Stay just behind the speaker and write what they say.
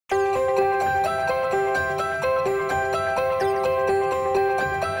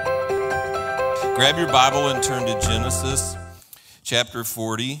Grab your Bible and turn to Genesis chapter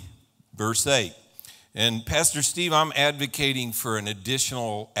 40, verse 8. And Pastor Steve, I'm advocating for an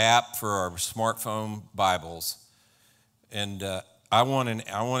additional app for our smartphone Bibles. And I want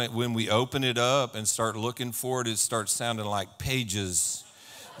it when we open it up and start looking for it, it starts sounding like pages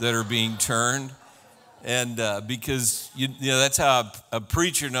that are being turned. And because, you know, that's how a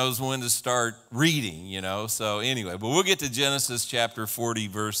preacher knows when to start reading, you know. So anyway, but we'll get to Genesis chapter 40,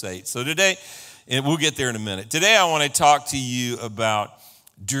 verse 8. So today, and we'll get there in a minute. Today I want to talk to you about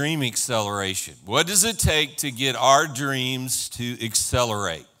dream acceleration. What does it take to get our dreams to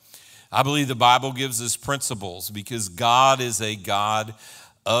accelerate? I believe the Bible gives us principles because God is a God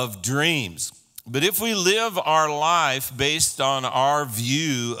of dreams. But if we live our life based on our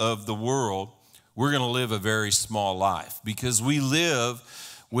view of the world, we're going to live a very small life because we live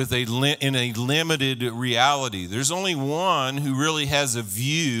in a limited reality. There's only one who really has a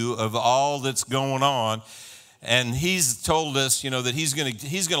view of all that's going on, and he's told us, you know, that he's going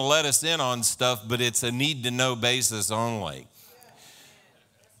to let us in on stuff, but it's a need-to-know basis only.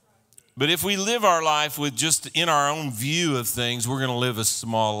 But if we live our life with just in our own view of things, we're going to live a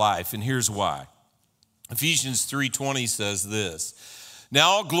small life, and here's why. Ephesians 3:20 says this: "Now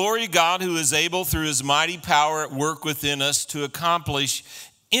all glory to God who is able through his mighty power at work within us to accomplish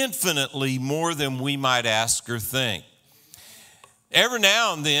infinitely more than we might ask or think." Every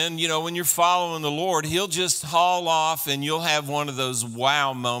now and then, you know, when you're following the Lord, he'll just haul off and you'll have one of those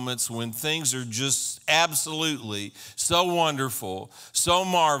wow moments when things are just absolutely so wonderful, so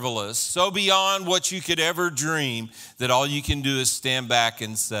marvelous, so beyond what you could ever dream that all you can do is stand back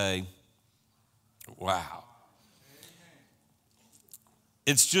and say, wow.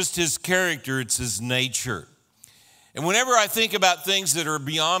 It's just his character, it's his nature. And whenever I think about things that are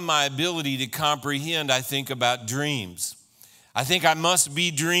beyond my ability to comprehend, I think about dreams. I think I must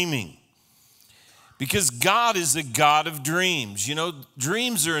be dreaming because God is a God of dreams. You know,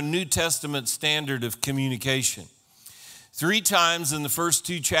 dreams are a New Testament standard of communication. 3 times in the first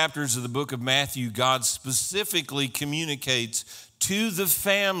 2 chapters of the book of Matthew, God specifically communicates to the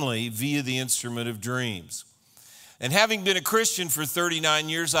family via the instrument of dreams. And having been a Christian for 39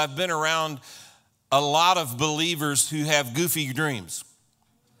 years, I've been around a lot of believers who have goofy dreams.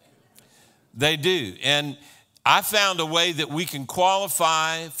 They do. And I found a way that we can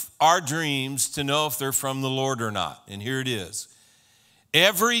qualify our dreams to know if they're from the Lord or not. And here it is.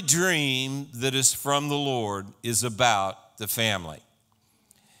 Every dream that is from the Lord is about the family.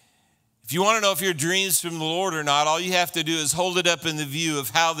 If you want to know if your dream's from the Lord or not, all you have to do is hold it up in the view of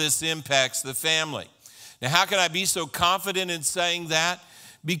how this impacts the family. Now, how can I be so confident in saying that?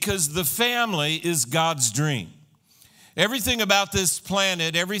 Because the family is God's dream. Everything about this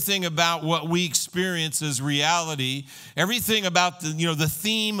planet, everything about what we experience as reality, everything about the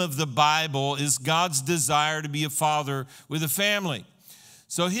theme of the Bible is God's desire to be a father with a family.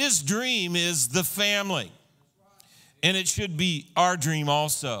 So his dream is the family. And it should be our dream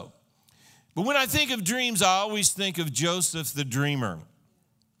also. But when I think of dreams, I always think of Joseph the dreamer.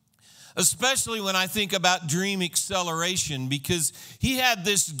 Especially when I think about dream acceleration, because he had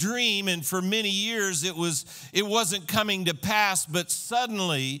this dream and for many years it wasn't coming to pass, but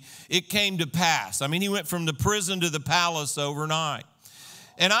suddenly it came to pass. I mean, he went from the prison to the palace overnight.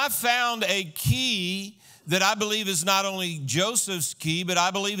 And I found a key that I believe is not only Joseph's key, but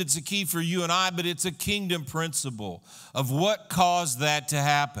I believe it's a key for you and I, but it's a kingdom principle of what caused that to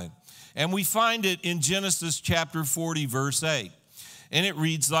happen. And we find it in Genesis chapter 40, verse 8. And it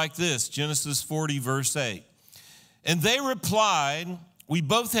reads like this, Genesis 40, verse 8. "And they replied, 'We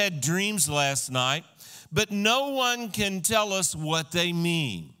both had dreams last night, but no one can tell us what they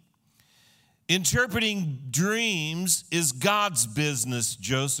mean.' 'Interpreting dreams is God's business,'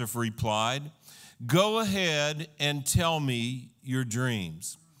 Joseph replied. 'Go ahead and tell me your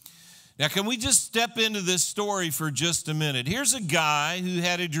dreams.'" Now, can we just step into this story for just a minute? Here's a guy who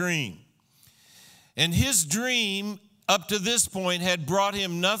had a dream. And his dream up to this point had brought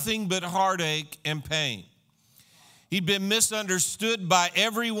him nothing but heartache and pain. He'd been misunderstood by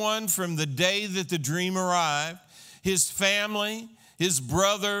everyone from the day that the dream arrived. His family, his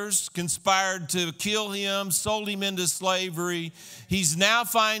brothers conspired to kill him, sold him into slavery. He now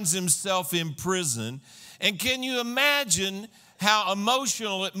finds himself in prison. And can you imagine how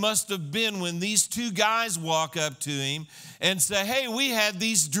emotional it must have been when these 2 guys walk up to him and say, "Hey, we had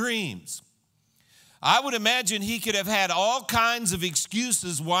these dreams." I would imagine he could have had all kinds of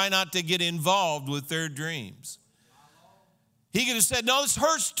excuses why not to get involved with their dreams. He could have said, "No, this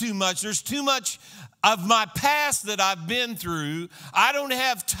hurts too much. There's too much of my past that I've been through. I don't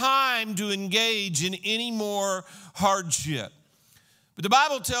have time to engage in any more hardship." But the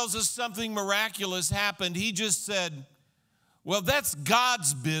Bible tells us something miraculous happened. He just said, well, that's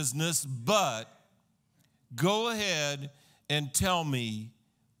God's business, but go ahead and tell me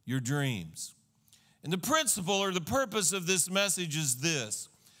your dreams. And the principle or the purpose of this message is this.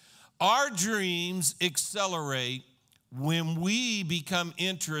 Our dreams accelerate when we become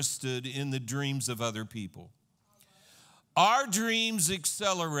interested in the dreams of other people. Our dreams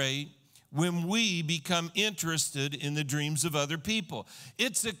accelerate when we become interested in the dreams of other people.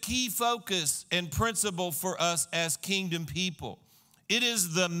 It's a key focus and principle for us as kingdom people. It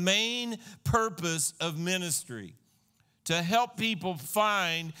is the main purpose of ministry, to help people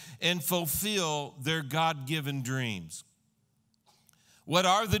find and fulfill their God-given dreams. What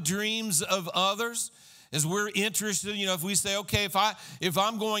are the dreams of others? As we're interested, if we say, okay, if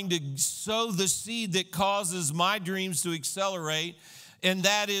I'm going to sow the seed that causes my dreams to accelerate, and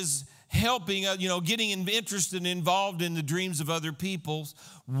that is helping, getting interested and involved in the dreams of other people,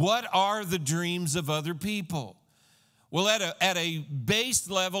 what are the dreams of other people? Well, at a base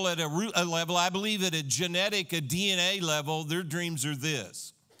level, at a root level, I believe at a DNA level, their dreams are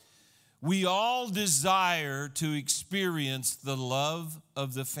this. We all desire to experience the love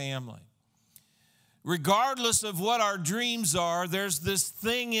of the family. Regardless of what our dreams are, there's this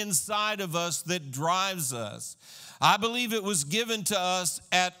thing inside of us that drives us. I believe it was given to us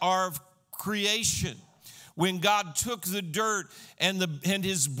at our creation, when God took the dirt and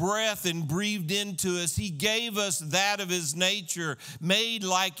his breath and breathed into us. He gave us that of his nature, made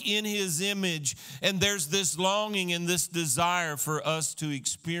like in his image. And there's this longing and this desire for us to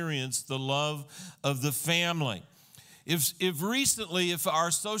experience the love of the family. If recently our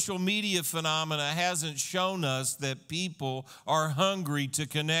social media phenomena hasn't shown us that people are hungry to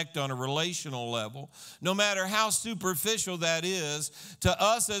connect on a relational level, no matter how superficial that is, to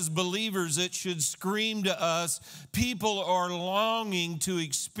us as believers, it should scream to us, people are longing to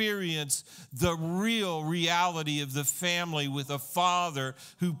experience the real reality of the family with a Father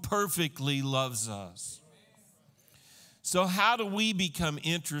who perfectly loves us. So how do we become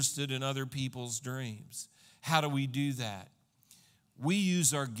interested in other people's dreams? How do we do that? We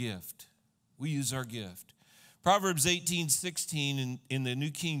use our gift. We use our gift. Proverbs 18:16 in the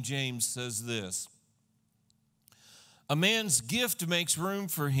New King James says this. A man's gift makes room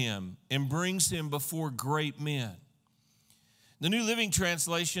for him and brings him before great men. The New Living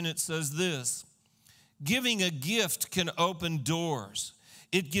Translation, it says this. Giving a gift can open doors.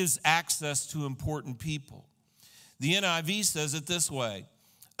 It gives access to important people. The NIV says it this way.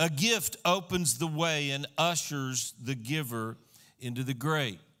 A gift opens the way and ushers the giver into the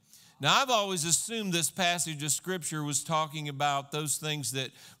great. Now, I've always assumed this passage of Scripture was talking about those things that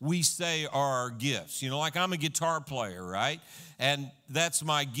we say are our gifts. Like I'm a guitar player, right? And that's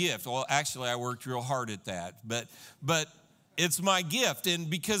my gift. Well, actually, I worked real hard at that. But it's my gift. And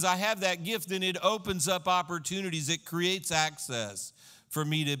because I have that gift, then it opens up opportunities. It creates access for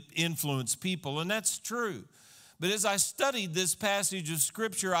me to influence people. And that's true. But as I studied this passage of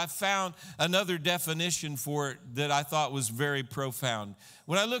Scripture, I found another definition for it that I thought was very profound.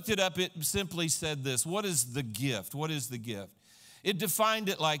 When I looked it up, it simply said this. What is the gift? What is the gift? It defined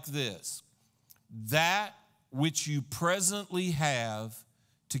it like this. That which you presently have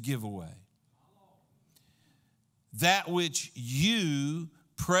to give away. That which you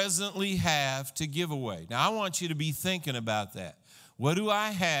presently have to give away. Now, I want you to be thinking about that. What do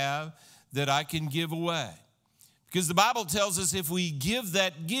I have that I can give away? Because the Bible tells us if we give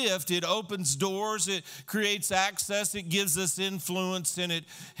that gift, it opens doors, it creates access, it gives us influence, and it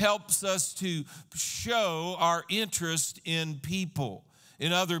helps us to show our interest in people,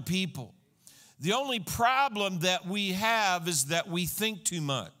 in other people. The only problem that we have is that we think too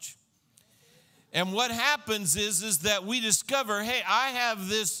much. And what happens is that we discover, hey, I have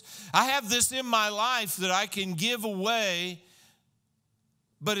this in my life that I can give away,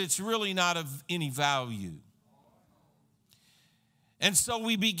 but it's really not of any value. And so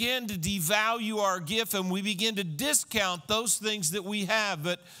we begin to devalue our gift and we begin to discount those things that we have.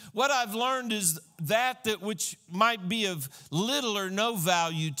 But what I've learned is that which might be of little or no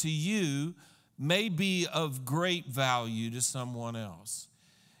value to you may be of great value to someone else.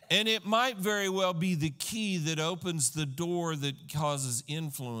 And it might very well be the key that opens the door that causes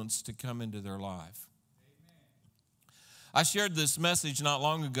influence to come into their life. I shared this message not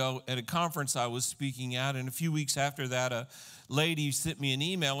long ago at a conference I was speaking at, and a few weeks after that, a lady sent me an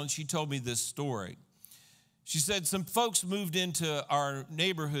email, and she told me this story. She said some folks moved into our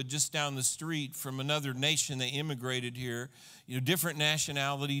neighborhood just down the street from another nation. They immigrated here, different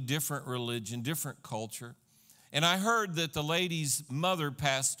nationality, different religion, different culture. And I heard that the lady's mother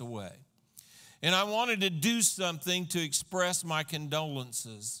passed away. And I wanted to do something to express my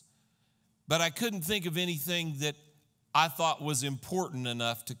condolences, but I couldn't think of anything that I thought was important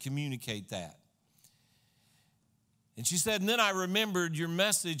enough to communicate that. And she said, and then I remembered your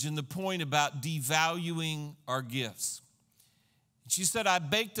message and the point about devaluing our gifts. And she said, I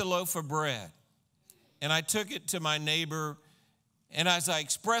baked a loaf of bread, and I took it to my neighbor, and as I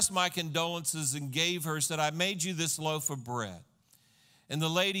expressed my condolences and gave her, said, I made you this loaf of bread. And the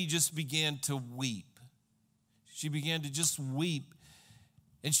lady just began to weep. She began to just weep.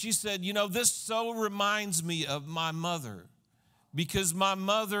 And she said, you know, this so reminds me of my mother, because my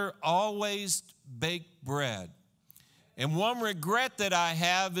mother always baked bread. And one regret that I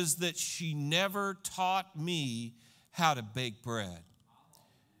have is that she never taught me how to bake bread.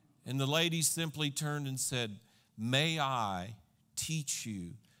 And the lady simply turned and said, may I teach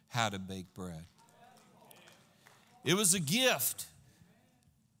you how to bake bread? It was a gift,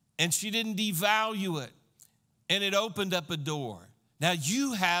 and she didn't devalue it, and it opened up a door. Now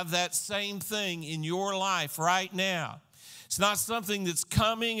you have that same thing in your life right now. It's not something that's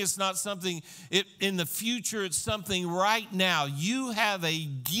coming. It's not something in the future. It's something right now. You have a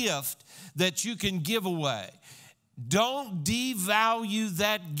gift that you can give away. Don't devalue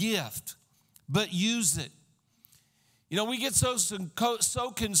that gift, but use it. You know, we get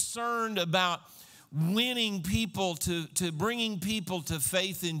so concerned about winning people to bringing people to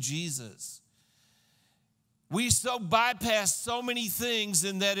faith in Jesus. We so bypass so many things,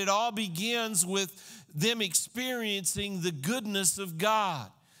 in that it all begins with them experiencing the goodness of God.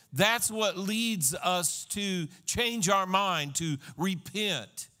 That's what leads us to change our mind, to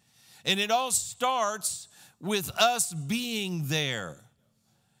repent. And it all starts with us being there,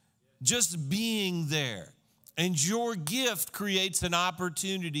 just being there. And your gift creates an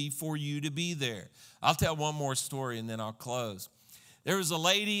opportunity for you to be there. I'll tell one more story and then I'll close. There was a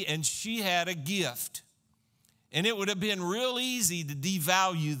lady, and she had a gift. And it would have been real easy to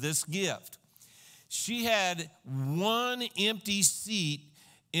devalue this gift. She had one empty seat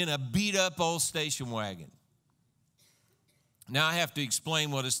in a beat-up old station wagon. Now I have to explain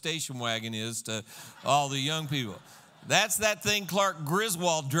what a station wagon is to all the young people. That's that thing Clark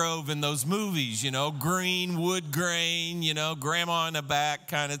Griswold drove in those movies, you know, green, wood grain, you know, grandma in the back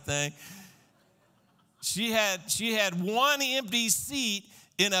kind of thing. She had one empty seat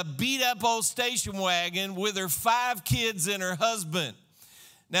in a beat-up old station wagon with her 5 kids and her husband.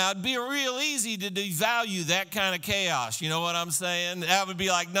 Now, it'd be real easy to devalue that kind of chaos. You know what I'm saying? That would be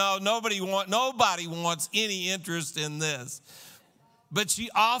like, no, nobody wants any interest in this. But she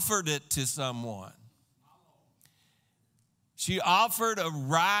offered it to someone. She offered a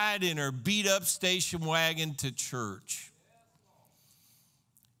ride in her beat-up station wagon to church.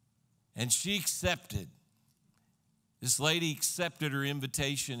 And she accepted. This lady accepted her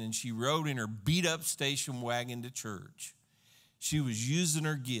invitation, and she rode in her beat-up station wagon to church. She was using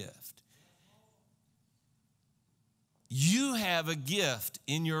her gift. You have a gift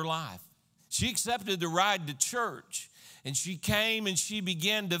in your life. She accepted the ride to church, and she came and she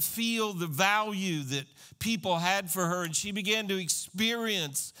began to feel the value that people had for her, and she began to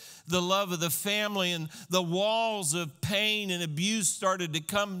experience the love of the family, and the walls of pain and abuse started to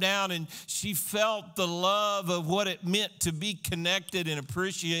come down, and she felt the love of what it meant to be connected and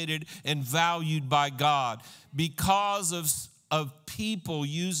appreciated and valued by God because of people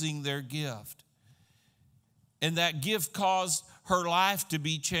using their gift. And that gift caused her life to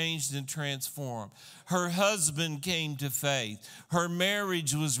be changed and transformed. Her husband came to faith. Her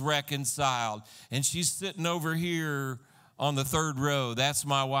marriage was reconciled. And she's sitting over here on the 3rd row. That's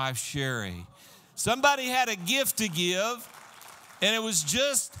my wife, Sherry. Somebody had a gift to give, and it was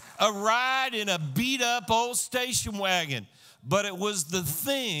just a ride in a beat-up old station wagon. But it was the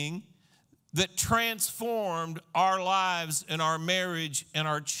thing that transformed our lives and our marriage and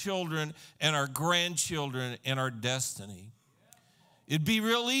our children and our grandchildren and our destiny. It'd be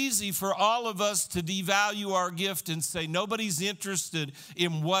real easy for all of us to devalue our gift and say, nobody's interested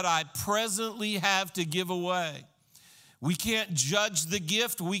in what I presently have to give away. We can't judge the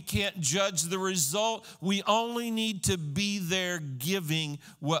gift. We can't judge the result. We only need to be there giving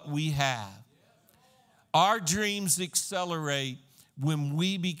what we have. Our dreams accelerate when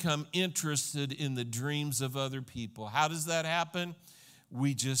we become interested in the dreams of other people. How does that happen?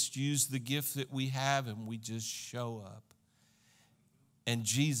 We just use the gift that we have, and we just show up. And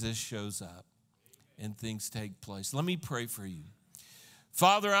Jesus shows up, and things take place. Let me pray for you.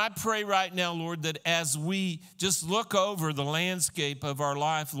 Father, I pray right now, Lord, that as we just look over the landscape of our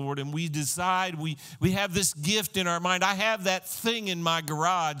life, Lord, and we decide we have this gift in our mind. I have that thing in my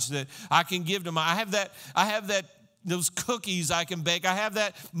garage that I can give to I have that those cookies I can bake. I have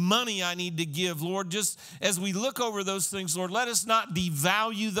that money I need to give. Lord, just as we look over those things, Lord, let us not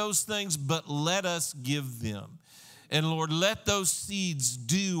devalue those things, but let us give them. And Lord, let those seeds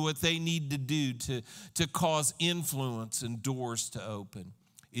do what they need to do to cause influence and doors to open.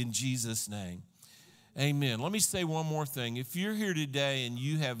 In Jesus' name, amen. Let me say one more thing. If you're here today and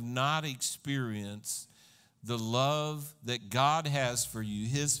you have not experienced the love that God has for you,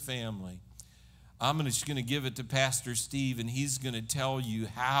 his family, I'm just going to give it to Pastor Steve, and he's going to tell you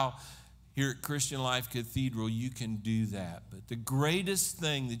how here at Christian Life Cathedral you can do that. But the greatest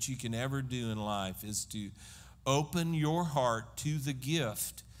thing that you can ever do in life is to open your heart to the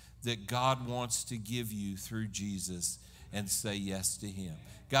gift that God wants to give you through Jesus and say yes to him.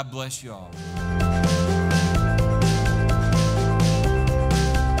 God bless you all.